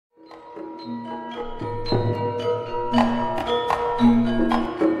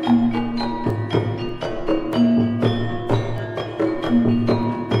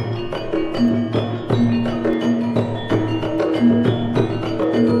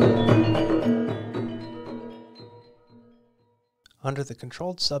Under the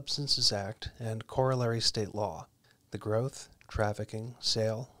Controlled Substances Act and corollary state law, the growth, trafficking,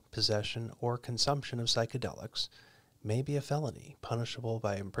 sale, possession, or consumption of psychedelics may be a felony punishable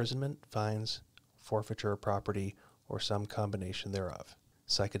by imprisonment, fines, forfeiture of property, or some combination thereof.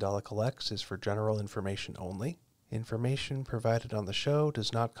 Psychedelica Lex is for general information only. Information provided on the show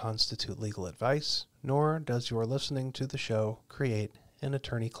does not constitute legal advice, nor does your listening to the show create an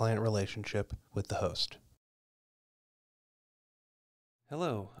attorney-client relationship with the host.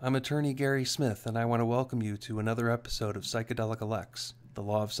 Hello, I'm attorney Gary Smith, and I want to welcome you to another episode of Psychedelica Lex, the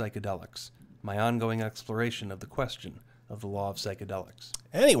Law of Psychedelics, my ongoing exploration of the question of the law of psychedelics.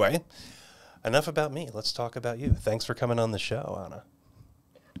 Anyway, enough about me. Let's talk about you. Thanks for coming on the show, Anna.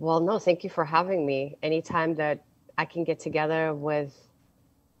 Well, no, thank you for having me. Anytime that I can get together with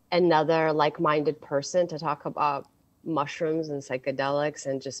another like-minded person to talk about mushrooms and psychedelics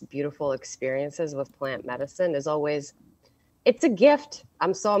and just beautiful experiences with plant medicine is always, it's a gift.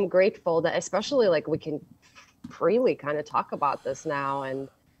 I'm grateful that especially like we can freely kind of talk about this now. And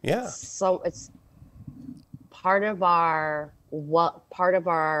yeah, so it's part of our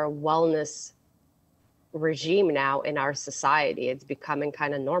wellness regime now in our society. It's becoming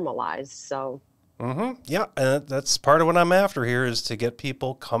kind of normalized. So yeah, that's part of what I'm after here, is to get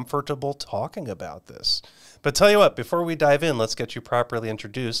people comfortable talking about this. But tell you what, before we dive in, let's get you properly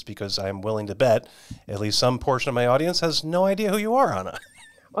introduced, because I'm willing to bet at least some portion of my audience has no idea who you are, Anna.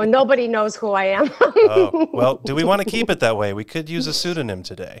 Well, nobody knows who I am. Oh, well, do we want to keep it that way? We could use a pseudonym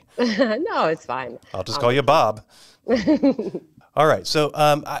today. No, it's fine. I'll just call you Bob. All right, so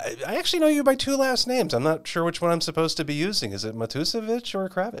I actually know you by two last names. I'm not sure which one I'm supposed to be using. Is it Matusevich or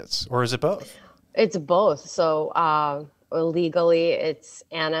Cravitz, or is it both? It's both. So legally, it's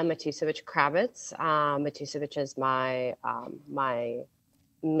Anna Matusevich Cravitz. Matusevich is my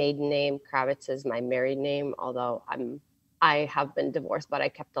maiden name. Cravitz is my married name. Although I have been divorced, but I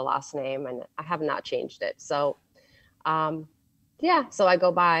kept the last name and I have not changed it. So, yeah. So I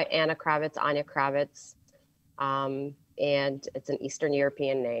go by Anna Cravitz, Anya Cravitz, and it's an Eastern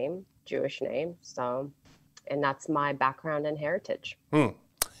European name, Jewish name. So, and that's my background and heritage.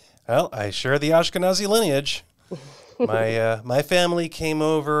 Well, I share the Ashkenazi lineage. My family came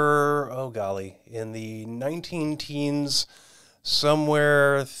over, oh golly, in the 19-teens,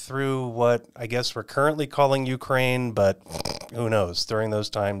 somewhere through what I guess we're currently calling Ukraine, but who knows? During those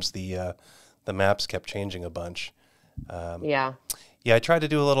times, the maps kept changing a bunch. Yeah, I tried to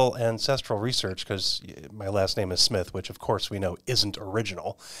do a little ancestral research because my last name is Smith, which of course we know isn't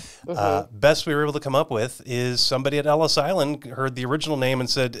original. Best we were able to come up with is somebody at Ellis Island heard the original name and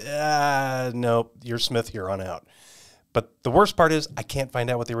said, no, you're Smith here on out. But the worst part is I can't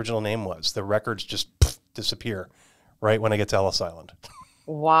find out what the original name was. The records just disappear right when I get to Ellis Island.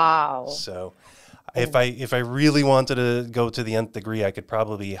 Wow. So if I really wanted to go to the nth degree, I could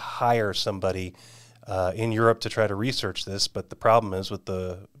probably hire somebody in Europe to try to research this, but the problem is with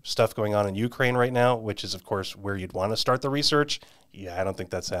the stuff going on in Ukraine right now, which is, of course, where you'd want to start the research. Yeah, I don't think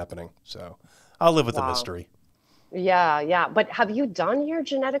that's happening. So I'll live with the mystery. Yeah. But have you done your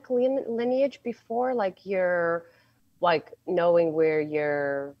genetic lineage before? Like you're like knowing where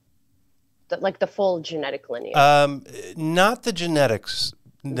you're, like the full genetic lineage? Not the genetics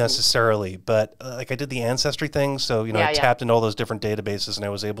necessarily, but like I did the ancestry thing, so I tapped into all those different databases and I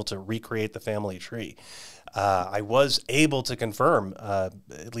was able to recreate the family tree. I was able to confirm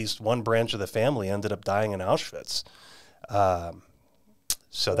at least one branch of the family ended up dying in Auschwitz.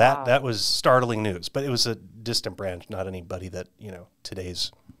 So that was startling news, but it was a distant branch, not anybody that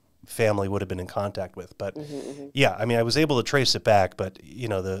today's family would have been in contact with. But yeah, I mean, I was able to trace it back, but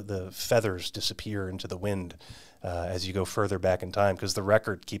the feathers disappear into the wind as you go further back in time, because the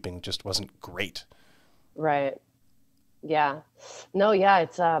record keeping just wasn't great. Right. Yeah. No, yeah,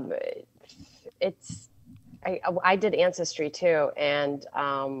 I did ancestry too. And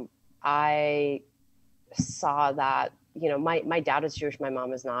I saw that, my dad is Jewish, my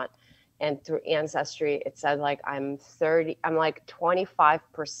mom is not. And through ancestry, it said like I'm like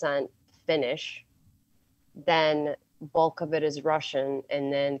 25% Finnish, then bulk of it is Russian,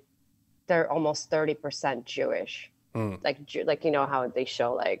 and then they're almost 30% Jewish. Like how they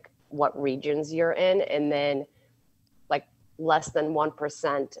show like what regions you're in, and then like less than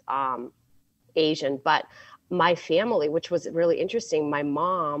 1% Asian. But my family, which was really interesting, my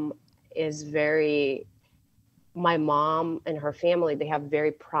mom and her family, they have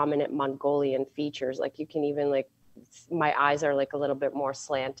very prominent Mongolian features. Like you can even my eyes are like a little bit more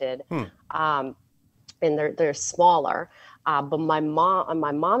slanted, and they're smaller. But my mom, on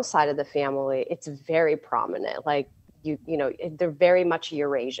my mom's side of the family, it's very prominent. Like they're very much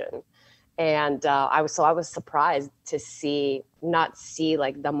Eurasian, And I was surprised to not see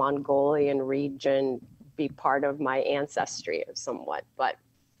like the Mongolian region be part of my ancestry somewhat, but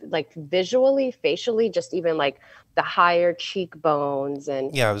like visually, facially, just even like the higher cheekbones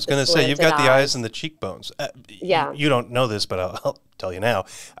and Yeah, I was the going to say, you've slanted got the eyes eyes. and the cheekbones. Yeah. You don't know this, but I'll tell you now.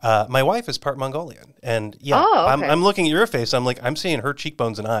 My wife is part Mongolian. And yeah, Oh, okay. I'm looking at your face. I'm like, I'm seeing her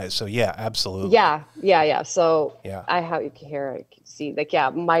cheekbones and eyes. So yeah, absolutely. Yeah. So Yeah. I have, you can hear, I can see, like, yeah,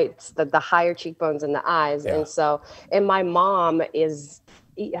 the higher cheekbones and the eyes. Yeah. And so, and my mom has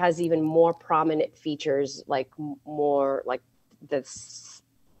even more prominent features, like more like this,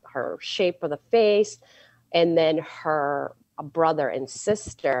 her shape of the face, and then her brother and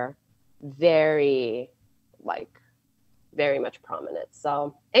sister, very like very much prominent.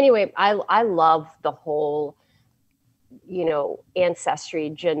 So anyway, I love the whole, ancestry,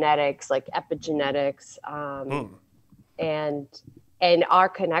 genetics, like epigenetics, and our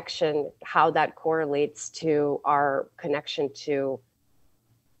connection, how that correlates to our connection to,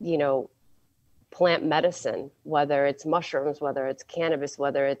 plant medicine, whether it's mushrooms, whether it's cannabis,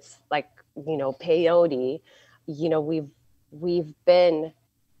 whether it's like, peyote. We've been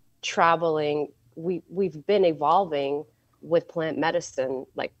traveling, we've been evolving with plant medicine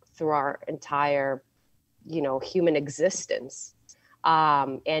like through our entire, human existence.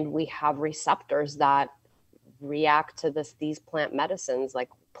 And we have receptors that react to these plant medicines. Like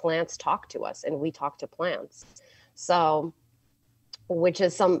plants talk to us and we talk to plants. So, which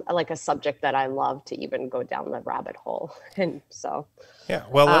is like a subject that I love to even go down the rabbit hole. And so, yeah,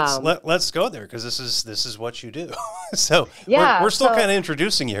 well, let's go there, because this is what you do. So yeah, we're still kind of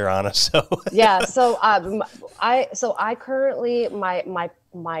introducing you here, Anna. So yeah, so I currently,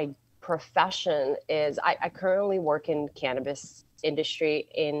 my profession is, I currently work in cannabis industry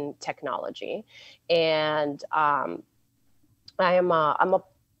in technology, and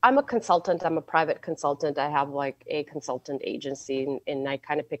I'm a consultant. I'm a private consultant. I have like a consultant agency, and I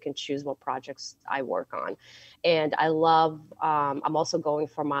kind of pick and choose what projects I work on. And I love, I'm also going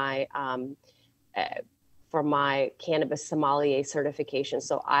for my cannabis sommelier certification.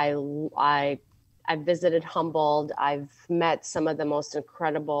 So I visited Humboldt. I've met some of the most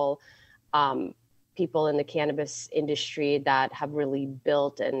incredible people in the cannabis industry that have really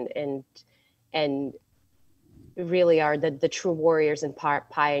built and really are the true warriors and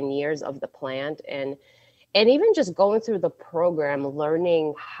pioneers of the plant. And even just going through the program,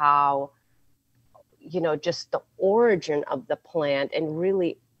 learning how, just the origin of the plant, and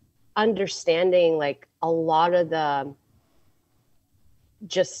really understanding like a lot of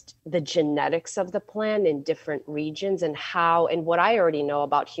just the genetics of the plant in different regions, and what I already know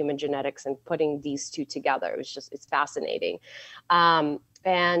about human genetics, and putting these two together, it's fascinating.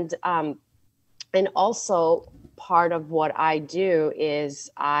 And also part of what I do is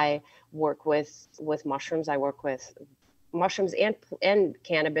I work with mushrooms. I work with mushrooms and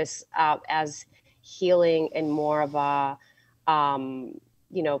cannabis as healing, and more of a,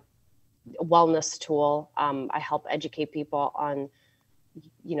 wellness tool. I help educate people on,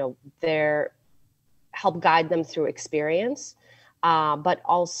 help guide them through experience, but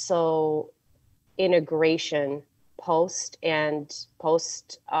also integration post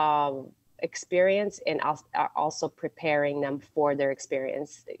experience, and also preparing them for their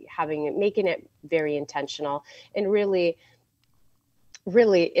experience, making it very intentional. And really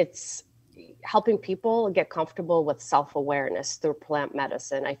it's helping people get comfortable with self-awareness through plant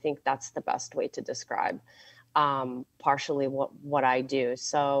medicine. I think that's the best way to describe partially what I do.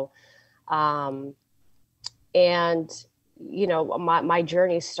 So, and my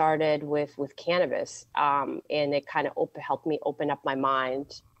journey started with cannabis, and it kind of helped me open up my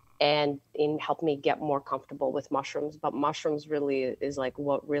mind, and helped me get more comfortable with mushrooms. But mushrooms really is like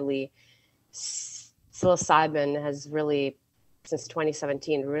what really, psilocybin has really, since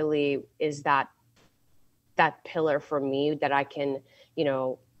 2017, really is that pillar for me that I can,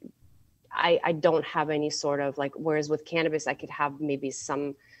 I don't have any sort of like, whereas with cannabis, I could have maybe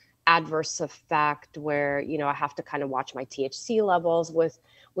some adverse effect where, I have to kind of watch my THC levels. With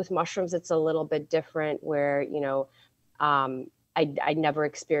mushrooms, it's a little bit different, where, I never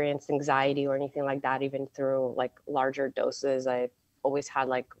experienced anxiety or anything like that, even through like larger doses. I always had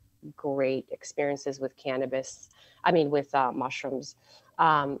like great experiences with with mushrooms.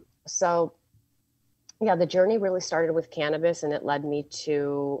 So yeah, the journey really started with cannabis, and it led me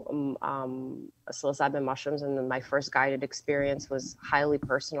to psilocybin mushrooms. And then my first guided experience was highly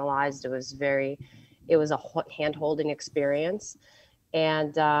personalized. It was a hand-holding experience.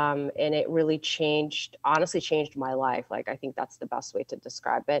 And it really honestly changed my life. Like, I think that's the best way to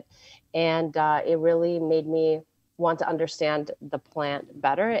describe it. And it really made me want to understand the plant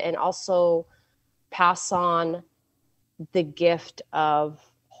better, and also pass on the gift of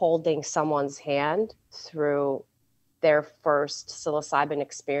holding someone's hand through their first psilocybin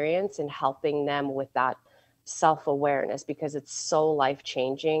experience and helping them with that self-awareness, because it's so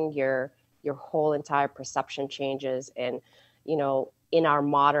life-changing. Your whole entire perception changes. And, you know, in our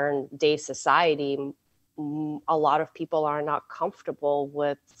modern day society, a lot of people are not comfortable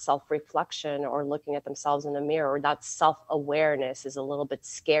with self-reflection or looking at themselves in the mirror, or that self-awareness is a little bit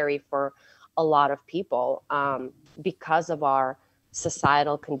scary for a lot of people, because of our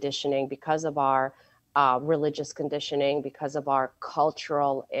societal conditioning, because of our religious conditioning, because of our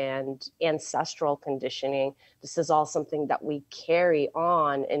cultural and ancestral conditioning. This is all something that we carry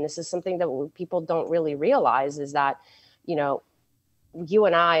on. And this is something that people don't really realize, is that, you know, you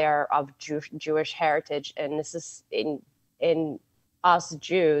and I are of Jewish heritage, and this is in us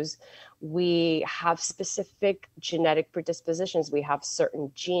Jews, we have specific genetic predispositions. We have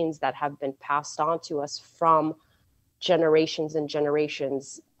certain genes that have been passed on to us from generations and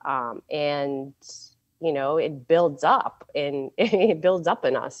generations, and you know, it builds up, and it builds up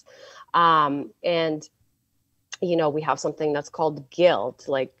in us, and you know, we have something that's called guilt.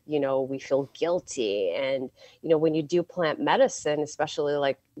 Like, you know, we feel guilty. And, you know, when you do plant medicine, especially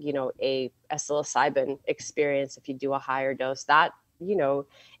like, you know, a psilocybin experience, if you do a higher dose, that, you know,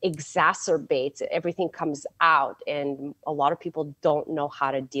 exacerbates it. Everything comes out. And a lot of people don't know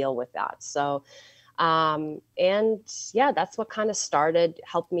how to deal with that. So, and yeah, that's what kind of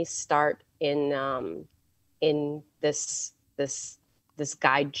helped me start in this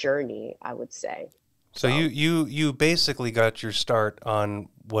guide journey, I would say. So you basically got your start on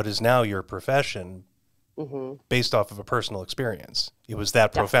what is now your profession, based off of a personal experience. It was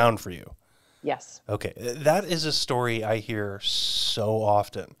that profound for you. Yes. Okay. That is a story I hear so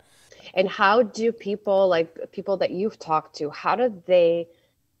often. And how do people, like people that you've talked to, how do they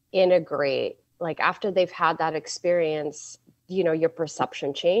integrate, like after they've had that experience, you know, your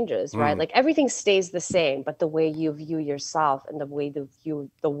perception changes, right? Like everything stays the same, but the way you view yourself and the way you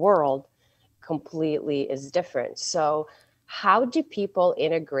view the world completely is different. So how do people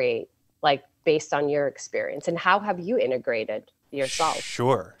integrate, like based on your experience, and how have you integrated yourself?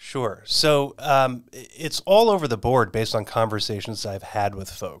 Sure. So it's all over the board based on conversations I've had with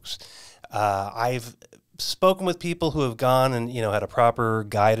folks. I've spoken with people who have gone and, you know, had a proper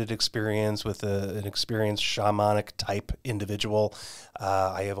guided experience with an experienced shamanic type individual.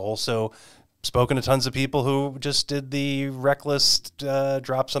 I have also spoken to tons of people who just did the reckless,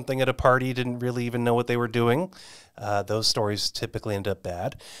 drop something at a party, didn't really even know what they were doing. Those stories typically end up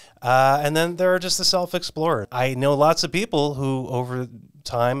bad. And then there are just the self-explorers. I know lots of people who over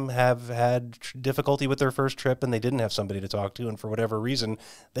time have had difficulty with their first trip and they didn't have somebody to talk to. And for whatever reason,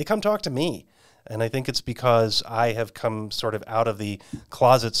 they come talk to me. And I think it's because I have come sort of out of the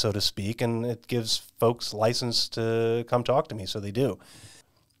closet, so to speak, and it gives folks license to come talk to me. So they do.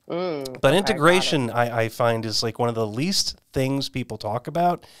 But integration, I find, is like one of the least things people talk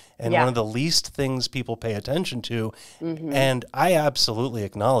about and one of the least things people pay attention to. And I absolutely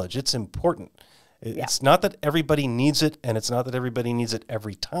acknowledge it's important. It's not that everybody needs it, and it's not that everybody needs it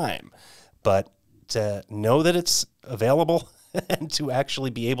every time. But to know that it's available and to actually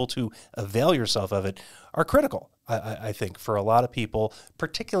be able to avail yourself of it are critical, I think, for a lot of people,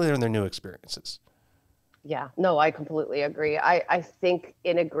 particularly in their new experiences. Yeah, no, I completely agree. I think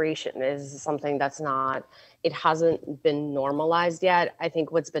integration is something it hasn't been normalized yet. I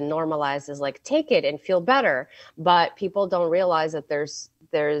think what's been normalized is like, take it and feel better. But people don't realize that there's,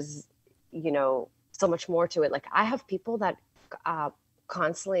 you know, so much more to it. Like I have people that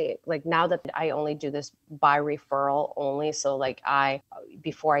constantly, like now that I only do this by referral only. So like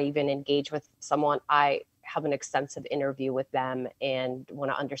before I even engage with someone, I have an extensive interview with them and want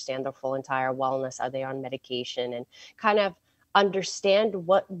to understand their full entire wellness. Are they on medication? And kind of understand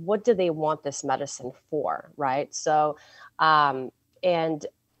what do they want this medicine for, right? So, and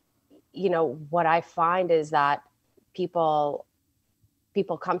you know, what I find is that people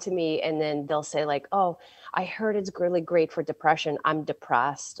come to me and then they'll say like, oh, I heard it's really great for depression. I'm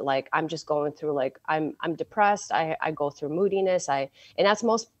depressed. Like I'm just going through, like, I'm depressed. I go through moodiness. And that's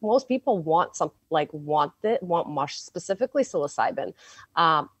most people want mush, specifically psilocybin.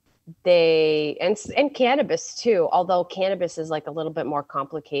 And cannabis too, although cannabis is like a little bit more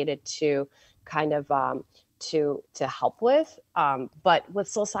complicated to kind of, to help with. But with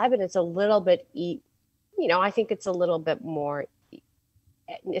psilocybin, it's a little bit, you know, I think it's a little bit more,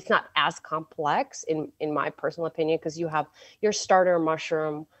 it's not as complex in my personal opinion, because you have your starter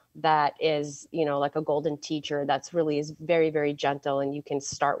mushroom that is, you know, like a golden teacher that's really is very, very gentle. And you can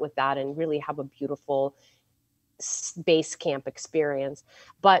start with that and really have a beautiful base camp experience.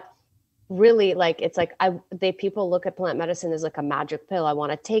 But really, like, it's like people look at plant medicine as like a magic pill. I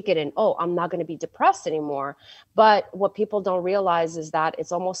want to take it and, oh, I'm not going to be depressed anymore. But what people don't realize is that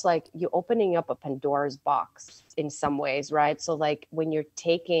it's almost like you opening up a Pandora's box in some ways, right? So like when you're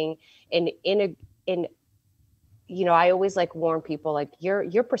taking I always like warn people, like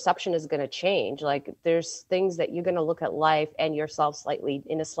your perception is going to change. Like there's things that you're going to look at life and yourself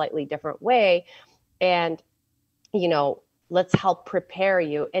in a slightly different way. And, let's help prepare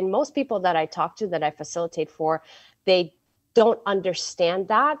you. And most people that I talk to, that I facilitate for, they don't understand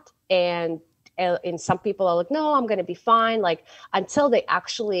that. And some people are like, no, I'm going to be fine. Like until they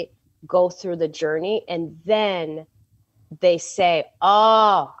actually go through the journey, and then they say,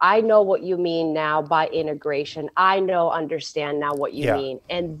 oh, I know what you mean now by integration. Understand now what you mean.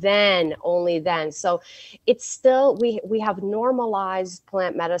 And then, only then. So it's still, we have normalized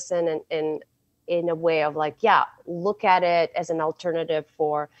plant medicine and in a way of like, look at it as an alternative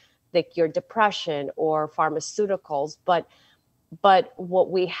for like your depression or pharmaceuticals. But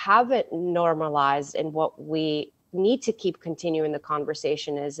what we haven't normalized, and what we need to keep continuing the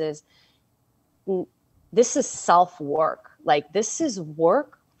conversation is this is self-work. Like this is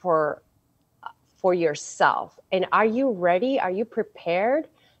work for yourself. And are you ready? Are you prepared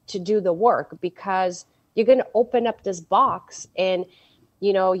to do the work? Because you're going to open up this box and,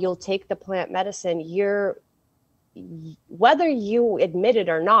 you'll take the plant medicine. Whether you admit it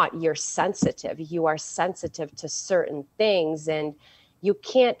or not, you're sensitive. You are sensitive to certain things, and you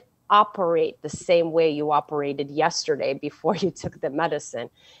can't operate the same way you operated yesterday before you took the medicine.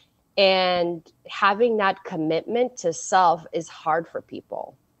 And having that commitment to self is hard for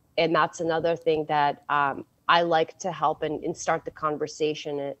people. And that's another thing that I like to help and start the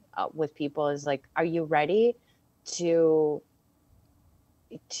conversation with people is like, are you ready to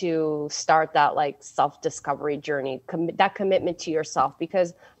start that like self-discovery journey, that commitment to yourself?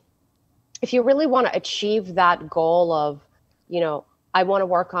 Because if you really want to achieve that goal of, I want to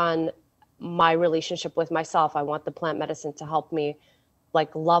work on my relationship with myself. I want the plant medicine to help me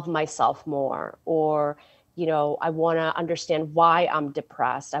like love myself more, or, I want to understand why I'm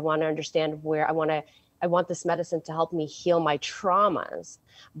depressed. I want to understand where I want this medicine to help me heal my traumas.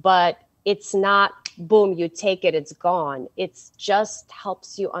 But it's not, boom, you take it, it's gone. It's just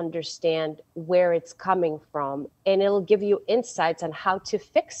helps you understand where it's coming from, and it'll give you insights on how to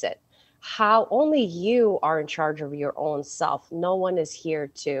fix it. How only you are in charge of your own self. No one is here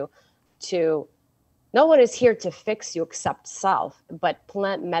to fix you except self, but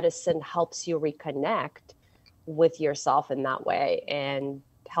plant medicine helps you reconnect with yourself in that way and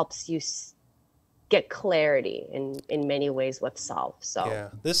helps you get clarity in many ways with self. So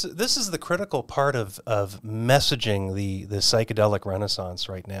this is the critical part of messaging the psychedelic renaissance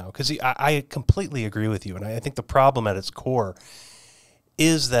right now, because I completely agree with you, and I think the problem at its core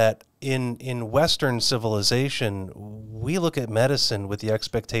is that in Western civilization, we look at medicine with the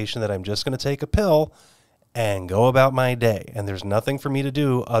expectation that I'm just going to take a pill and go about my day, and there's nothing for me to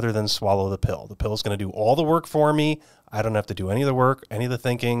do other than swallow the pill. The pill's going to do all the work for me. I don't have to do any of the work, any of the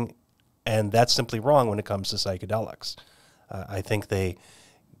thinking. And that's simply wrong when it comes to psychedelics. I think they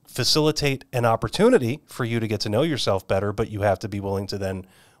facilitate an opportunity for you to get to know yourself better, but you have to be willing to then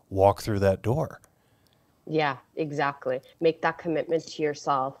walk through that door. Yeah, exactly. Make that commitment to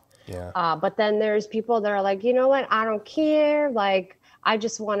yourself. Yeah. But then there's people that are like, you know what? I don't care. Like, I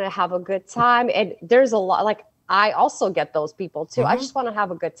just want to have a good time. And there's a lot, like, I also get those people too. I just want to have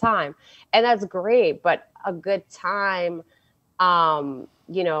a good time. And that's great. But a good time,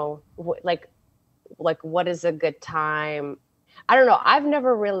 like what is a good time? I don't know. I've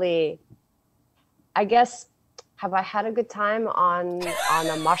never really, I guess, have I had a good time on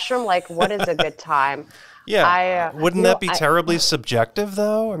a mushroom? Like, what is a good time? Yeah. Wouldn't that be terribly subjective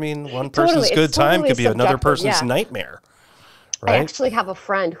though? I mean, one person's good time could be another person's nightmare. Right? I actually have a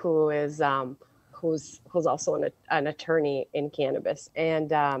friend who is, who's also an attorney in cannabis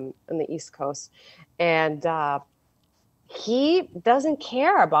and on the East Coast. And, he doesn't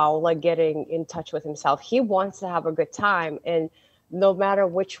care about like getting in touch with himself. He wants to have a good time. And no matter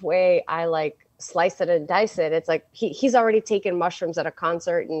which way I like slice it and dice it, it's like he's already taken mushrooms at a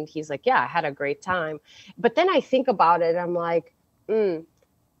concert and he's like, yeah, I had a great time. But then I think about it, I'm like,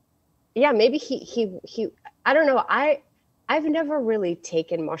 yeah, maybe he I don't know. I've never really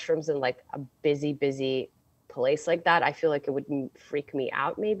taken mushrooms in like a busy place like that. I feel like it would freak me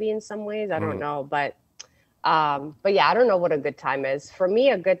out maybe in some ways. I don't know. But yeah, I don't know what a good time is. For me,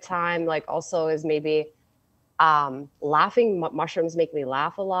 a good time, like also is maybe laughing. Mushrooms make me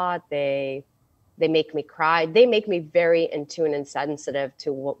laugh a lot. They They make me cry. They make me very in tune and sensitive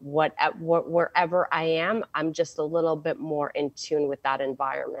to wherever I am. I'm just a little bit more in tune with that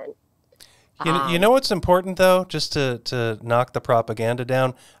environment. You know what's important, though, just to knock the propaganda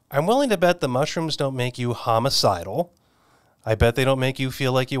down? I'm willing to bet the mushrooms don't make you homicidal. I bet they don't make you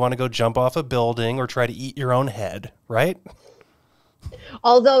feel like you want to go jump off a building or try to eat your own head, right?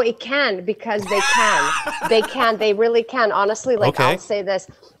 Although it can, because they really can. Honestly, like, Okay. I'll say this.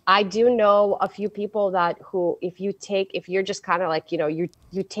 I do know a few people who, if you're just kind of like, you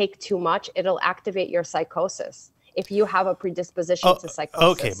take too much, it'll activate your psychosis. If you have a predisposition to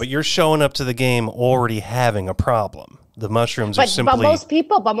psychosis. Okay, but you're showing up to the game already having a problem. The mushrooms are simply...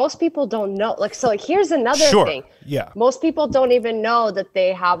 But most people don't know. Like, so like, here's another thing. Yeah. Most people don't even know that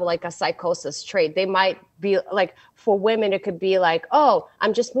they have like a psychosis trait. They might be like, for women, it could be like, oh,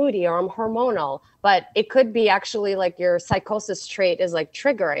 I'm just moody or I'm hormonal. But it could be actually like your psychosis trait is like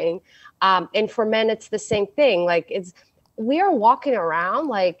triggering. And for men, it's the same thing. Like, we are walking around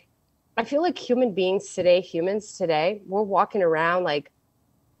like, I feel like humans today, we're walking around like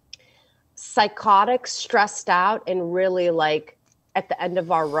psychotic, stressed out, and really like at the end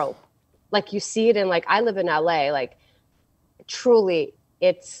of our rope. Like, you see it in, like, I live in LA, like, truly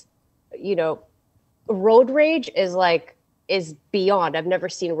it's, road rage is beyond. I've never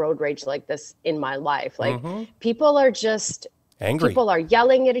seen road rage like this in my life. Like, people are just angry. People are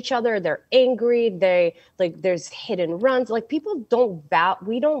yelling at each other. They're angry. They like, there's hit and runs. Like, people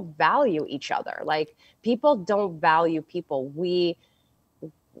we don't value each other. Like, people don't value people. We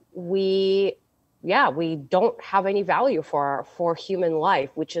don't have any value for human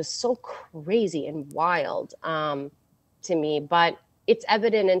life, which is so crazy and wild to me. But it's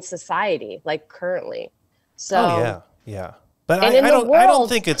evident in society, like, currently. So yeah. But I don't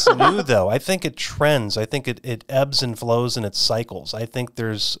think it's new, though. I think it trends. I think it ebbs and flows and it cycles. I think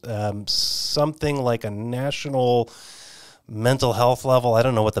there's something like a national mental health level. I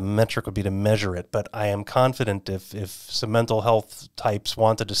don't know what the metric would be to measure it, but I am confident if some mental health types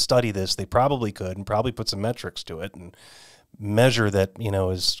wanted to study this, they probably could, and probably put some metrics to it and measure that,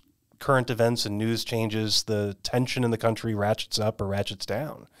 as current events and news changes, the tension in the country ratchets up or ratchets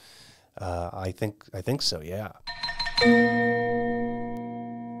down. I think so, yeah.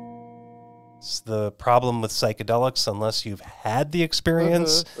 It's the problem with psychedelics. Unless you've had the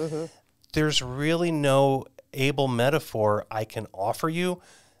experience, there's really no able metaphor I can offer you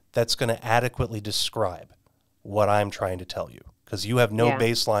that's going to adequately describe what I'm trying to tell you, because you have no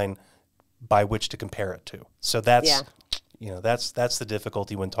baseline by which to compare it to. So that's that's the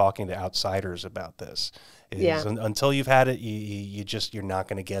difficulty when talking to outsiders about this. Until you've had it, you're not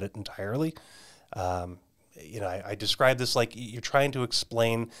going to get it entirely. I describe this like you're trying to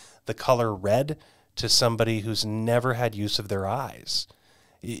explain the color red to somebody who's never had use of their eyes.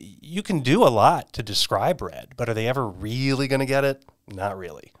 You can do a lot to describe red, but are they ever really going to get it? Not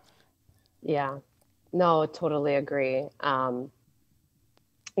really. Yeah. No, totally agree.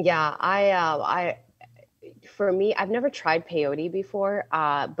 For me, I've never tried peyote before,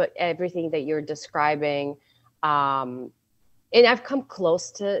 but everything that you're describing, and I've come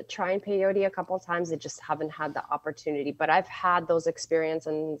close to trying peyote a couple of times. I just haven't had the opportunity, but I've had those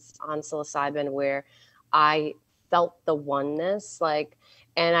experiences on psilocybin where I felt the oneness,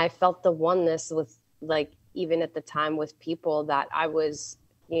 and I felt the oneness with, like, even at the time with people that I was,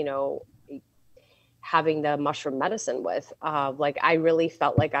 having the mushroom medicine with, I really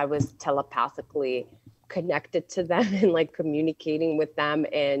felt like I was telepathically connected to them and like communicating with them.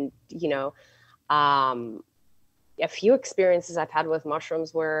 And, a few experiences I've had with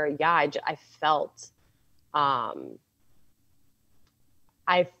mushrooms where,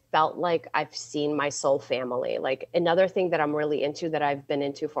 I felt like I've seen my soul family. Like, another thing that I'm really into, that I've been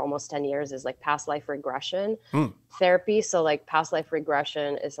into for almost 10 years, is like past life regression therapy. So like past life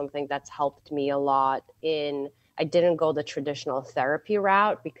regression is something that's helped me a lot I didn't go the traditional therapy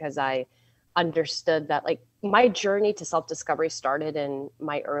route because I understood that, like, my journey to self-discovery started in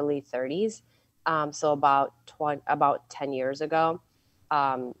my early 30s. So about 10 years ago.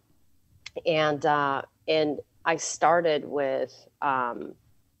 And I started with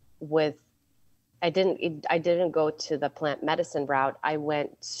I didn't go to the plant medicine route. I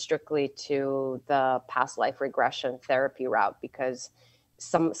went strictly to the past life regression therapy route because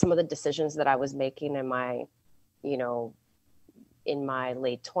some of the decisions that I was making in my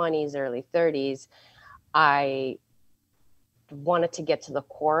late 20s, early 30s, I wanted to get to the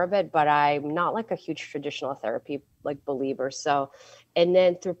core of it, but I'm not like a huge traditional therapy like believer. So, and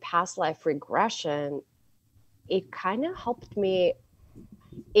then through past life regression, it kind of helped me.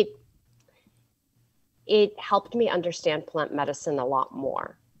 It helped me understand plant medicine a lot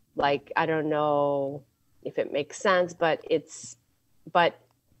more. like, I don't know if it makes sense, but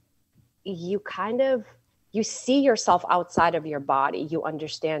you kind of, you see yourself outside of your body. You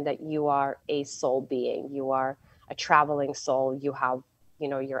understand that you are a soul being. You are a traveling soul. You have,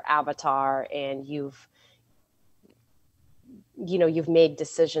 your avatar, and you've made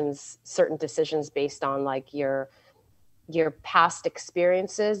decisions, certain decisions based on like your past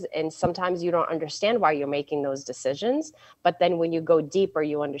experiences. And sometimes you don't understand why you're making those decisions. But then when you go deeper,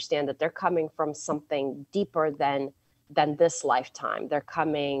 you understand that they're coming from something deeper than this lifetime. They're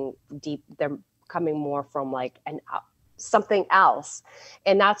coming deep. They're coming more from like something else.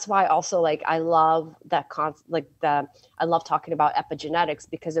 And that's why also, like, I love that I love talking about epigenetics,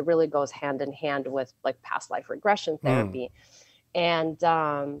 because it really goes hand in hand with like past life regression therapy. And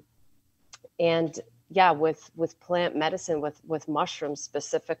yeah, with plant medicine, with mushrooms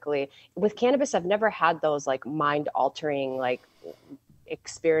specifically, with cannabis, I've never had those like mind altering like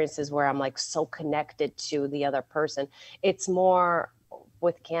experiences where I'm like so connected to the other person. It's more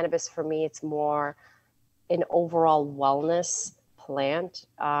with cannabis for me, it's more an overall wellness plant.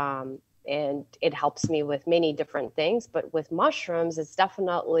 And it helps me with many different things, but with mushrooms, it's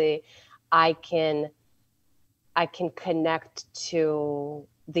definitely, I can connect to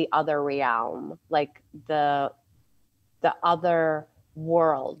the other realm, like the other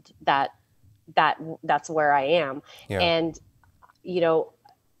world that's where I am. Yeah. And,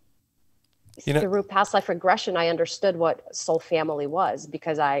 through past life regression, I understood what soul family was,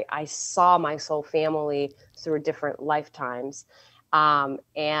 because I saw my soul family through different lifetimes.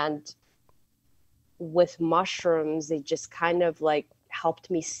 And with mushrooms, it just kind of like helped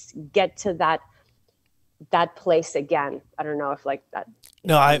me get to that place again. I don't know if like that.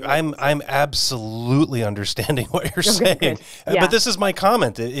 No, I'm absolutely understanding what you're saying. Yeah. But this is my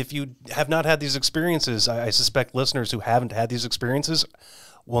comment. If you have not had these experiences, I suspect listeners who haven't had these experiences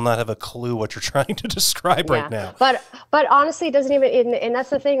will not have a clue what you're trying to describe right now. But honestly, it doesn't even, and that's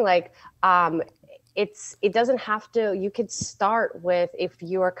the thing, like, it doesn't have to, you could start with, if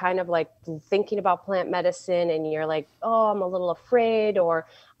you are kind of like thinking about plant medicine and you're like, oh, I'm a little afraid, or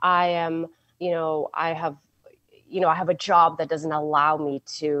I am, I have a job that doesn't allow me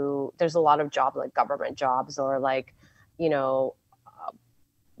to, there's a lot of jobs like government jobs, or like,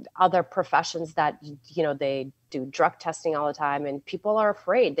 other professions that, they do drug testing all the time, and people are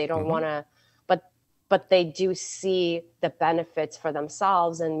afraid. They don't want to, but they do see the benefits for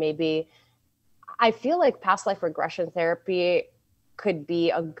themselves. And maybe I feel like past life regression therapy could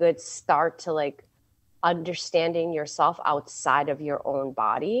be a good start to like understanding yourself outside of your own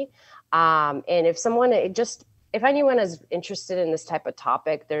body. And if anyone is interested in this type of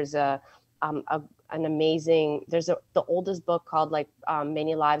topic, there's an amazing, the oldest book called like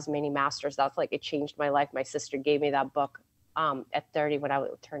Many Lives, Many Masters. That's like, it changed my life. My sister gave me that book at 30 when I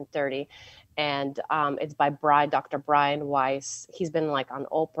turned 30. And it's by Dr. Brian Weiss. He's been like on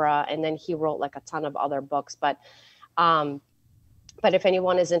Oprah, and then he wrote like a ton of other books. But if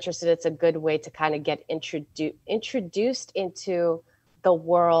anyone is interested, it's a good way to kind of get introduced into the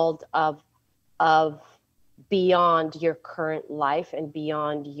world of beyond your current life and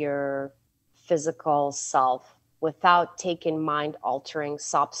beyond your physical self, without taking mind altering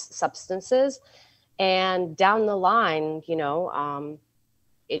substances. And down the line,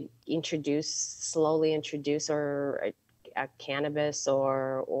 slowly introduce or a cannabis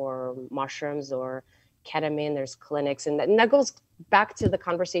or mushrooms or ketamine. There's clinics, and that goes back to the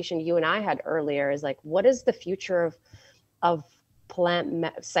conversation you and I had earlier, is like, what is the future of plant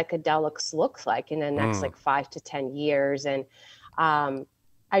psychedelics looks like in the next like 5 to 10 years? And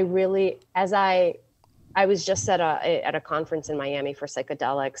I really, I was just at a conference in Miami for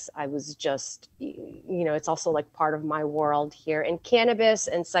psychedelics. I was just, it's also like part of my world here, and cannabis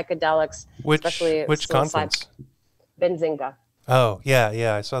and psychedelics. Which conference? Benzinga. Oh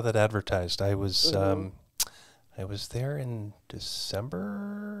yeah, I saw that advertised. I was there in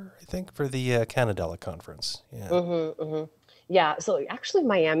December, I think, for the Psychedelic conference. Yeah. Yeah. So actually,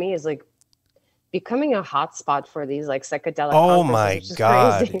 Miami is like becoming a hotspot for these like psychedelic. Oh my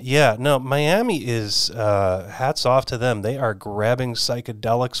God. Crazy. Yeah, no, Miami is, hats off to them. They are grabbing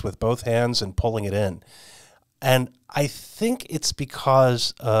psychedelics with both hands and pulling it in. And I think it's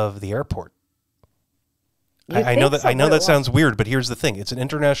because of the airport. I know that sounds weird, but here's the thing. It's an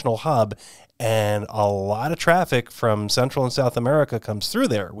international hub, and a lot of traffic from Central and South America comes through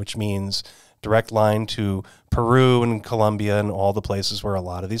there, which means direct line to Peru and Colombia and all the places where a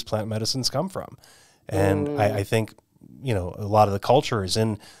lot of these plant medicines come from. And I think, a lot of the culture is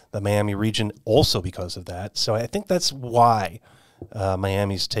in the Miami region also because of that. So I think that's why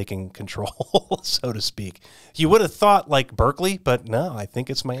Miami's taking control, so to speak. You would have thought like Berkeley, but no, I think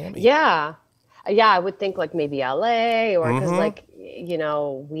it's Miami. Yeah. Yeah, I would think like maybe LA, or because Mhm. like,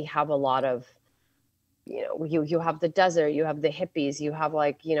 we have a lot of, you have the desert, you have the hippies, you have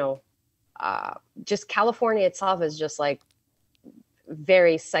like, just California itself is just like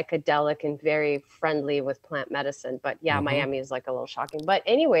very psychedelic and very friendly with plant medicine. But yeah, Mhm. Miami is like a little shocking. But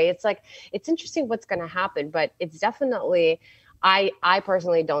anyway, it's like, it's interesting what's going to happen, but it's definitely, I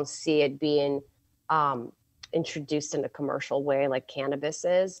personally don't see it being introduced in a commercial way like cannabis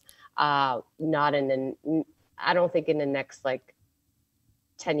is. Not in the, I don't think in the next like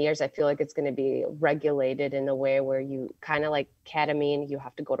 10 years, I feel like it's going to be regulated in a way where you kind of like ketamine, you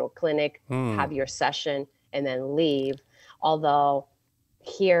have to go to a clinic, have your session, and then leave. Although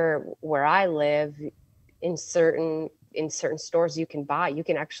here where I live, in certain stores you can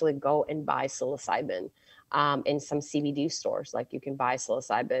actually go and buy psilocybin in some CBD stores. Like you can buy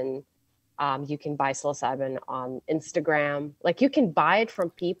psilocybin. You can buy psilocybin on Instagram. Like you can buy it from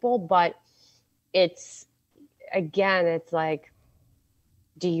people, but it's like,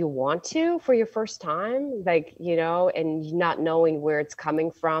 do you want to for your first time? Like, and not knowing where it's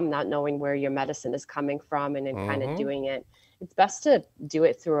coming from, not knowing where your medicine is coming from, and then kind of doing it. It's best to do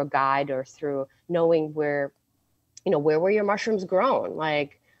it through a guide or through knowing where were your mushrooms grown?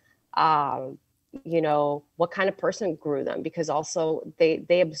 Like, what kind of person grew them? Because also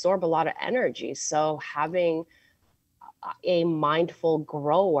they absorb a lot of energy. So having a mindful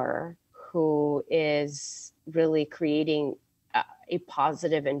grower who is really creating a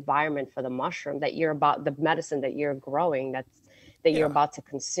positive environment for the mushroom the medicine that you're growing, that you're about to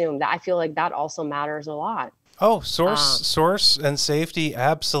consume, that I feel like that also matters a lot. Oh, source and safety,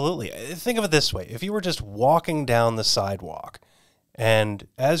 absolutely. Think of it this way. If you were just walking down the sidewalk and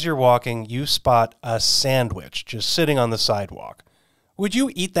as you're walking, you spot a sandwich just sitting on the sidewalk, would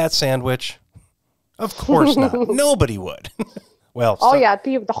you eat that sandwich? Of course not. Nobody would. Well,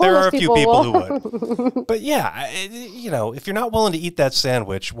 the there are a homeless few people who will. would. But yeah, if you're not willing to eat that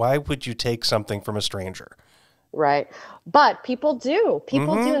sandwich, why would you take something from a stranger? Right. But people do.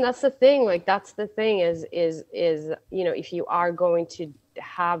 People do. And that's the thing. Like, that's the thing is, if you are going to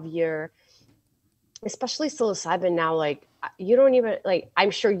have especially psilocybin now, like, you don't even, like,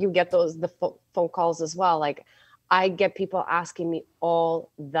 I'm sure you get the phone calls as well. Like, I get people asking me all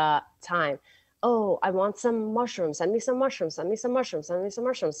the time, oh, I want some mushrooms. Send me some mushrooms. Send me some mushrooms. Send me some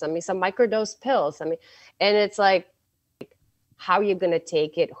mushrooms. Send me some microdose pills. And it's like, how are you going to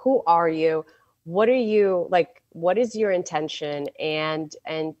take it? Who are you? What are you like? What is your intention? And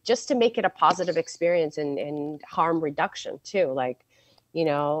just to make it a positive experience and harm reduction too. Like,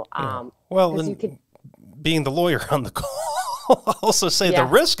 well, you could, being the lawyer on the call, I'll also say the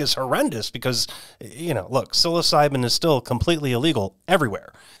risk is horrendous because, look, psilocybin is still completely illegal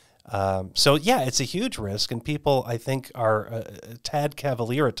everywhere. So yeah, it's a huge risk, and people, I think, are a tad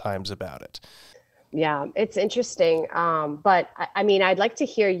cavalier at times about it. Yeah, it's interesting. But I mean, I'd like to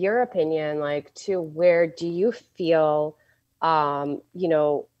hear your opinion, like, to where do you feel, how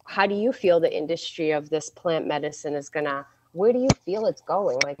do you feel the industry of this plant medicine is where do you feel it's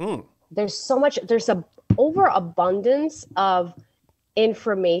going? Like, there's a overabundance of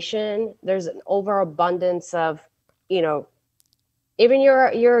information. There's an overabundance of, even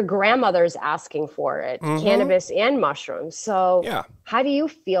your grandmother's asking for it, cannabis and mushrooms. So how do you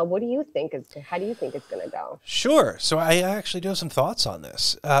feel? What do you think how do you think it's going to go? Sure. So I actually do have some thoughts on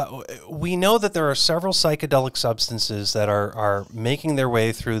this. We know that there are several psychedelic substances that are making their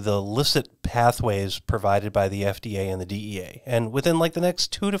way through the licit pathways provided by the FDA and the DEA. And within like the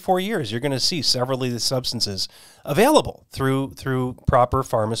next 2 to 4 years, you're going to see several of these substances available through proper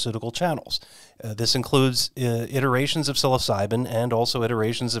pharmaceutical channels. This includes iterations of psilocybin and also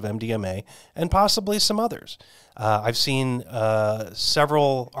iterations of MDMA and possibly some others. I've seen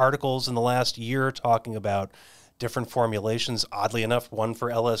several articles in the last year talking about different formulations, oddly enough, one for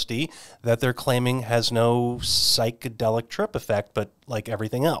LSD, that they're claiming has no psychedelic trip effect, but like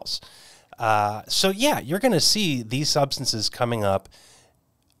everything else. So yeah, you're going to see these substances coming up.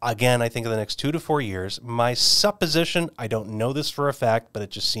 Again, I think in the next 2 to 4 years. My supposition, I don't know this for a fact, but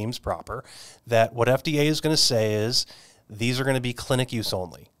it just seems proper, that what FDA is going to say is these are going to be clinic use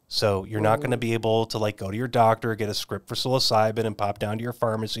only. So you're not going to be able to like go to your doctor, get a script for psilocybin and pop down to your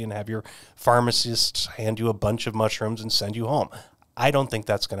pharmacy and have your pharmacist hand you a bunch of mushrooms and send you home. I don't think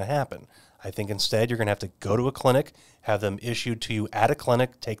that's going to happen. I think instead you're going to have to go to a clinic, have them issued to you at a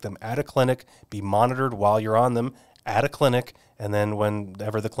clinic, take them at a clinic, be monitored while you're on them at a clinic, and then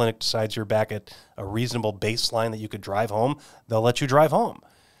whenever the clinic decides you're back at a reasonable baseline that you could drive home, they'll let you drive home.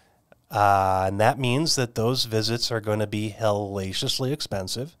 And that means that those visits are going to be hellaciously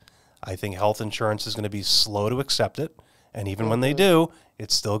expensive. I think health insurance is going to be slow to accept it. And even when they do,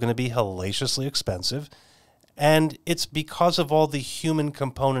 it's still going to be hellaciously expensive. And it's because of all the human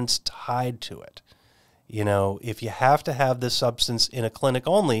components tied to it. You know, if you have to have this substance in a clinic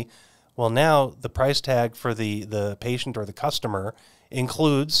only, well, now the price tag for the patient or the customer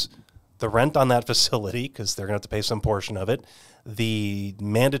includes the rent on that facility, because they're going to have to pay some portion of it, the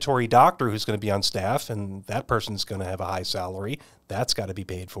mandatory doctor who's going to be on staff, and that person's going to have a high salary. That's got to be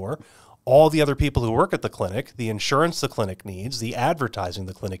paid for. All the other people who work at the clinic, the insurance the clinic needs, the advertising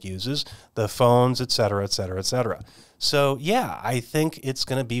the clinic uses, the phones, et cetera, et cetera, et cetera. So, yeah, I think it's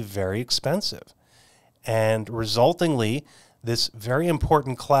going to be very expensive. And resultingly, this very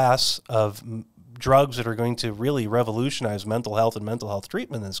important class of drugs that are going to really revolutionize mental health and mental health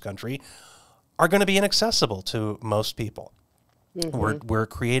treatment in this country are going to be inaccessible to most people. We're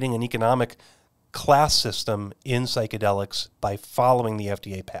creating an economic class system in psychedelics by following the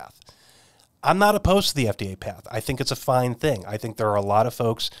FDA path. I'm not opposed to the FDA path. I think it's a fine thing. I think there are a lot of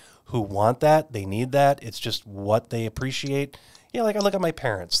folks who want that. They need that. It's just what they appreciate. You know, like I look at my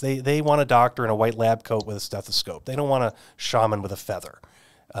parents. They want a doctor in a white lab coat with a stethoscope. They don't want a shaman with a feather.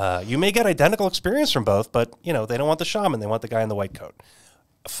 You may get identical experience from both, but, you know, they don't want the shaman. They want the guy in the white coat.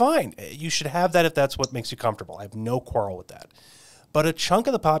 Fine. You should have that if that's what makes you comfortable. I have no quarrel with that. But a chunk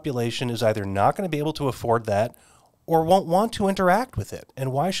of the population is either not going to be able to afford that or won't want to interact with it.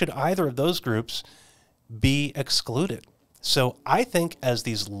 And why should either of those groups be excluded? So I think as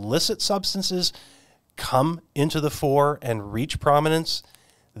these illicit substances come into the fore and reach prominence,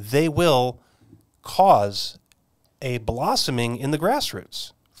 they will cause a blossoming in the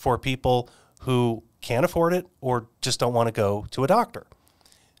grassroots for people who can't afford it or just don't want to go to a doctor.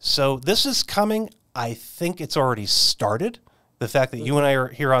 So this is coming. I think it's already started. The fact that you and I are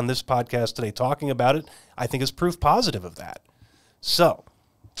here on this podcast today talking about it, I think is proof positive of that. So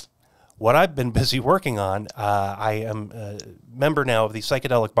what I've been busy working on, I am a member now of the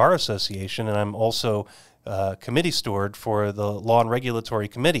Psychedelic Bar Association, and I'm also committee steward for the Law and Regulatory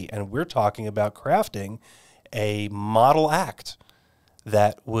Committee. And we're talking about crafting a model act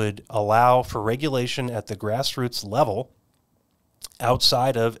that would allow for regulation at the grassroots level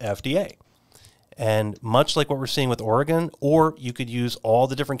outside of FDA. And much like what we're seeing with Oregon, or you could use all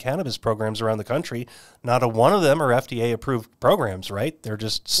the different cannabis programs around the country. Not a one of them are FDA-approved programs, right? They're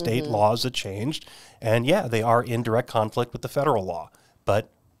just state laws that changed. And yeah, they are in direct conflict with the federal law, but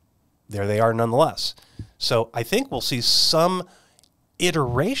there they are nonetheless. So I think we'll see some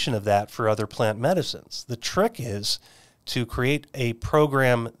iteration of that for other plant medicines. The trick is to create a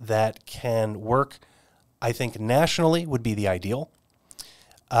program that can work, I think nationally would be the ideal.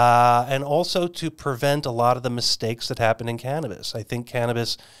 And also to prevent a lot of the mistakes that happen in cannabis. I think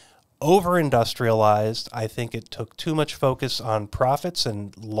cannabis over-industrialized. I think it took too much focus on profits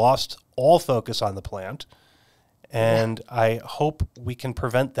and lost all focus on the plant. And I hope we can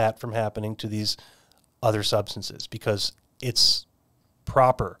prevent that from happening to these other substances, because it's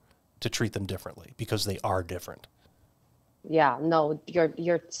proper to treat them differently because they are different. Yeah, no,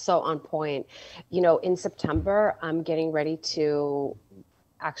 you're so on point. You know, in September, I'm getting ready to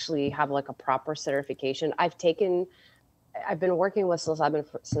actually have like a proper certification. I've been working with psilocybin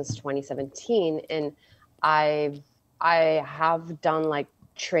since 2017, and I have done like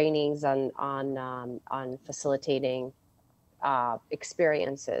trainings on facilitating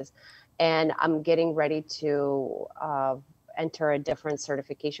experiences, and I'm getting ready to enter a different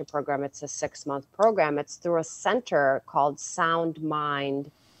certification program. It's a 6-month program. It's through a center called Sound Mind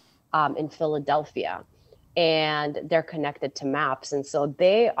in Philadelphia. And they're connected to MAPS. And so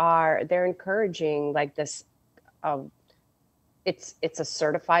they're encouraging like this, it's a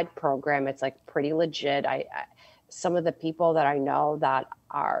certified program. It's like pretty legit. Some of the people that I know that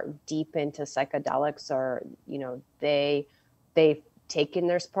are deep into psychedelics, or, you know, they've taken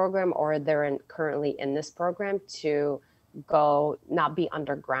this program, or they're currently in this program to go, not be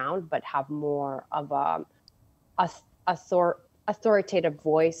underground, but have more of a authoritative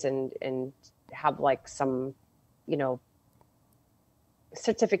voice and have like some, you know,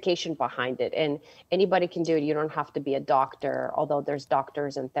 certification behind it. And anybody can do it. You don't have to be a doctor, although there's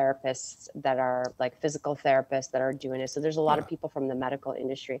doctors and therapists that are like physical therapists that are doing it. So there's a lot of people from the medical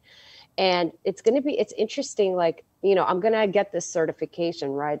industry. And it's interesting, like, you know, I'm going to get this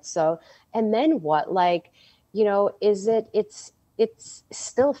certification, right? So, and then what, like, you know, it's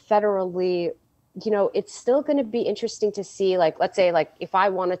still federally, you know, it's still going to be interesting to see, like, let's say, like, if I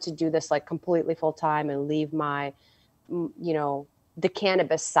wanted to do this, like, completely full time and leave my, you know, the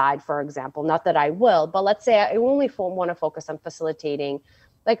cannabis side, for example, not that I will, but let's say I only want to focus on facilitating,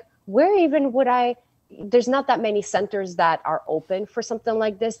 like, where even would I, there's not that many centers that are open for something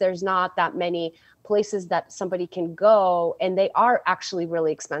like this. There's not that many places that somebody can go, and they are actually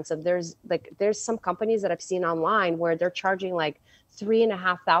really expensive. There's some companies that I've seen online where they're charging like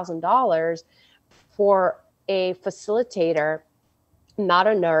 $3,500 for a facilitator, not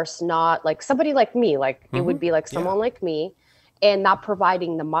a nurse, not like somebody like me, like it would be like someone like me, and not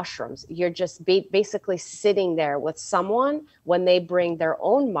providing the mushrooms. You're just basically sitting there with someone when they bring their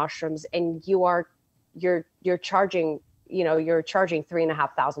own mushrooms, and you're charging, you're charging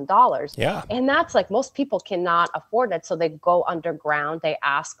 $3,500. Yeah. And that's like, most people cannot afford that. So they go underground. They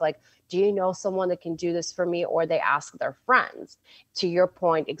ask like, do you know someone that can do this for me? Or they ask their friends. To your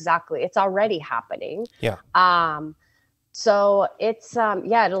point, exactly. It's already happening. Yeah. So it's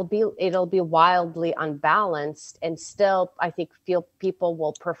it'll be wildly unbalanced, and still I think people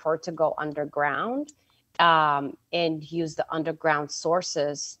will prefer to go underground and use the underground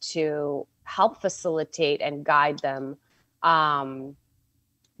sources to help facilitate and guide them.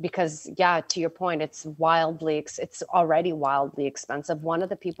 Because to your point, it's already wildly expensive. One of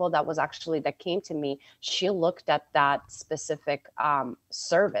the people that came to me, she looked at that specific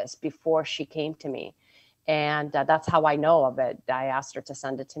service before she came to me. And that's how I know of it. I asked her to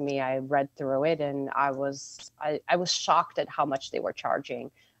send it to me. I read through it, and I was shocked at how much they were charging,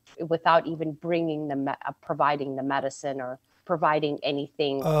 without even providing the medicine or providing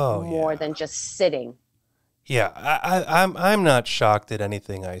anything more than just sitting. Yeah, I'm not shocked at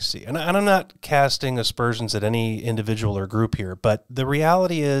anything I see, and I'm not casting aspersions at any individual or group here. But the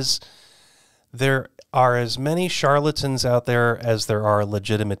reality is, there are as many charlatans out there as there are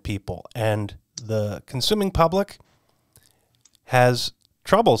legitimate people, and the consuming public has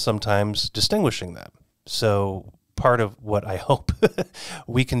trouble sometimes distinguishing them. So part of what I hope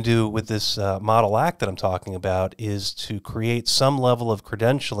we can do with this model act that I'm talking about is to create some level of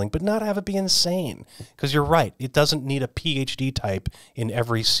credentialing, but not have it be insane. Because you're right, it doesn't need a PhD type in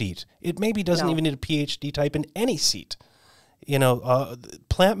every seat. It maybe doesn't even need a PhD type in any seat.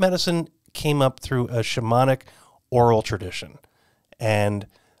 Plant medicine came up through a shamanic oral tradition, and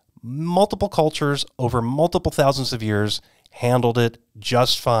multiple cultures over multiple thousands of years handled it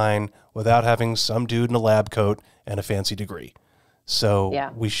just fine without having some dude in a lab coat and a fancy degree.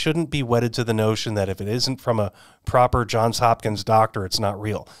 So we shouldn't be wedded to the notion that if it isn't from a proper Johns Hopkins doctor, it's not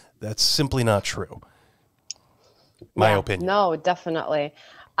real. That's simply not true. My opinion. No, definitely.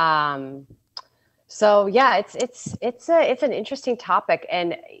 So it's an interesting topic.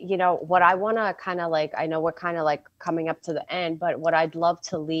 And what I want to kind of like, I know we're kind of like coming up to the end, but what I'd love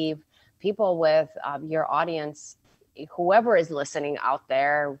to leave people with, your audience, whoever is listening out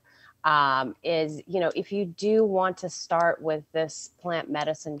there, is, if you do want to start with this plant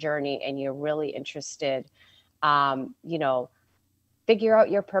medicine journey and you're really interested, figure out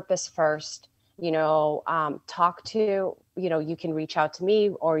your purpose first, talk to, you can reach out to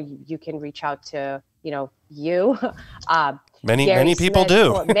me, or you can reach out to, you. Many people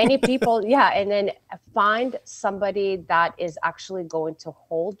do. Many people. Yeah. And then find somebody that is actually going to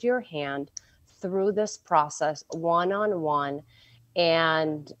hold your hand through this process one-on-one,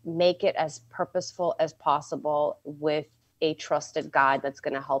 and make it as purposeful as possible with a trusted guide that's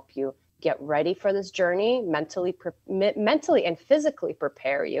going to help you get ready for this journey, mentally and physically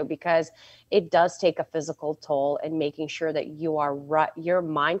prepare you, because it does take a physical toll, and making sure that your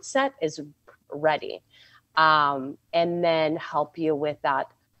mindset is ready, and then help you with that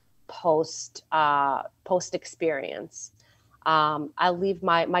post experience. I'll leave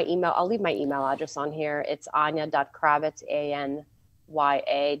my email address on here. It's anya.cravitz,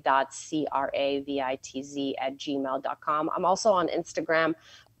 anya.cravitz@gmail.com. I'm also on Instagram.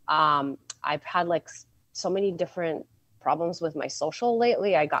 I've had like so many different problems with my social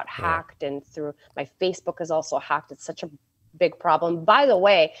lately. I got hacked, and through my Facebook is also hacked. It's such a big problem. By the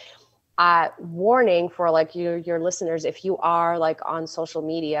way, warning for like your listeners, if you are like on social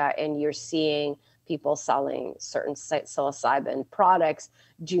media and you're seeing people selling certain psilocybin products,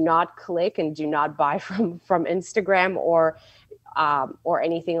 do not click and do not buy from Instagram or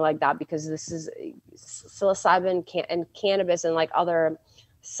anything like that, because this is psilocybin and cannabis and like other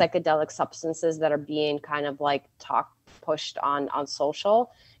psychedelic substances that are being kind of like pushed on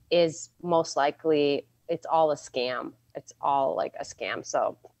social is most likely, it's all a scam. It's all like a scam.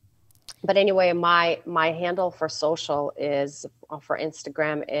 So, but anyway, my handle for social is, for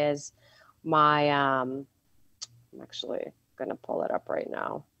Instagram, is my, I'm actually going to pull it up right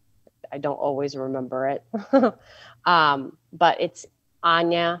now. I don't always remember it. But it's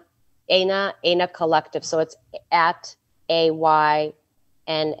Anya Collective. So it's at AYNA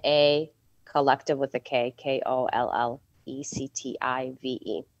Collective with a K, KOLLECTIVE.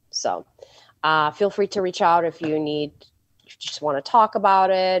 So feel free to reach out if you just want to talk about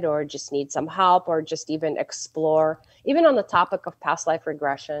it, or just need some help, or just even explore, even on the topic of past life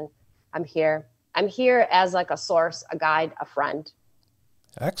regression. I'm here as like a source, a guide, a friend.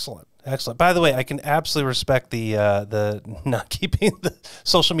 Excellent. Excellent. By the way, I can absolutely respect the not keeping the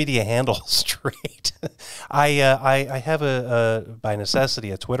social media handle straight. I have by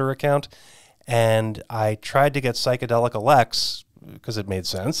necessity a Twitter account, and I tried to get Psychedelica Lex because it made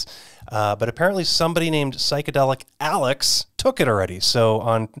sense, but apparently somebody named Psychedelic Alex took it already. So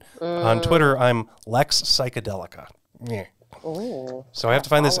on Twitter, I'm Lex Psychedelica. Yeah. Ooh, so I have to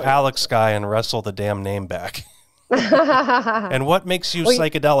find this Alex guy and wrestle the damn name back. And what makes you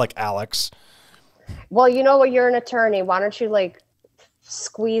psychedelic, Alex? Well, you know what? You're an attorney. Why don't you like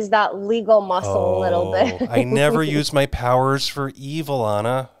squeeze that legal muscle a little bit? I never use my powers for evil,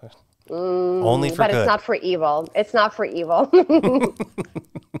 Anna. Only for good. But it's not for evil. It's not for evil.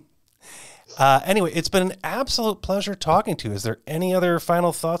 Anyway, it's been an absolute pleasure talking to you. Is there any other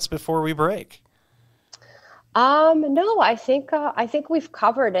final thoughts before we break? No, I think we've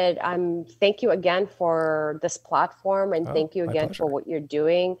covered it. Thank you again for this platform, and thank you again for what you're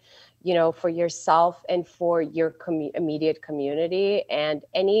doing, you know, for yourself and for your immediate community. And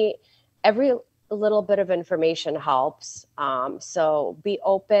every little bit of information helps. So be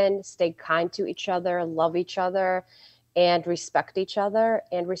open, stay kind to each other, love each other, and respect each other,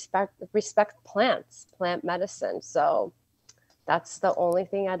 and respect plant medicine. So that's the only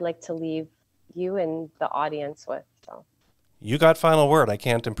thing I'd like to leave you and the audience with. So you got final word. I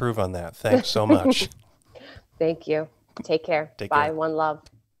can't improve on that. Thanks so much. Thank you. Take care. Bye. Care. One love.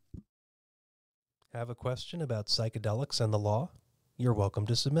 Have a question about psychedelics and the law? You're welcome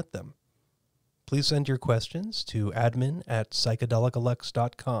to submit them. Please send your questions to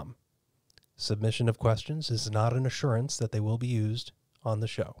admin@psychedelicalex.com. Submission of questions is not an assurance that they will be used on the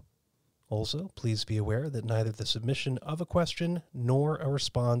show. Also, please be aware that neither the submission of a question nor a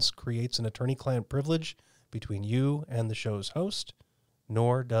response creates an attorney-client privilege between you and the show's host,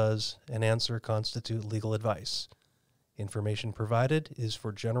 nor does an answer constitute legal advice. Information provided is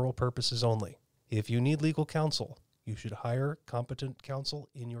for general purposes only. If you need legal counsel, you should hire competent counsel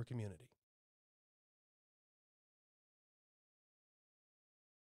in your community.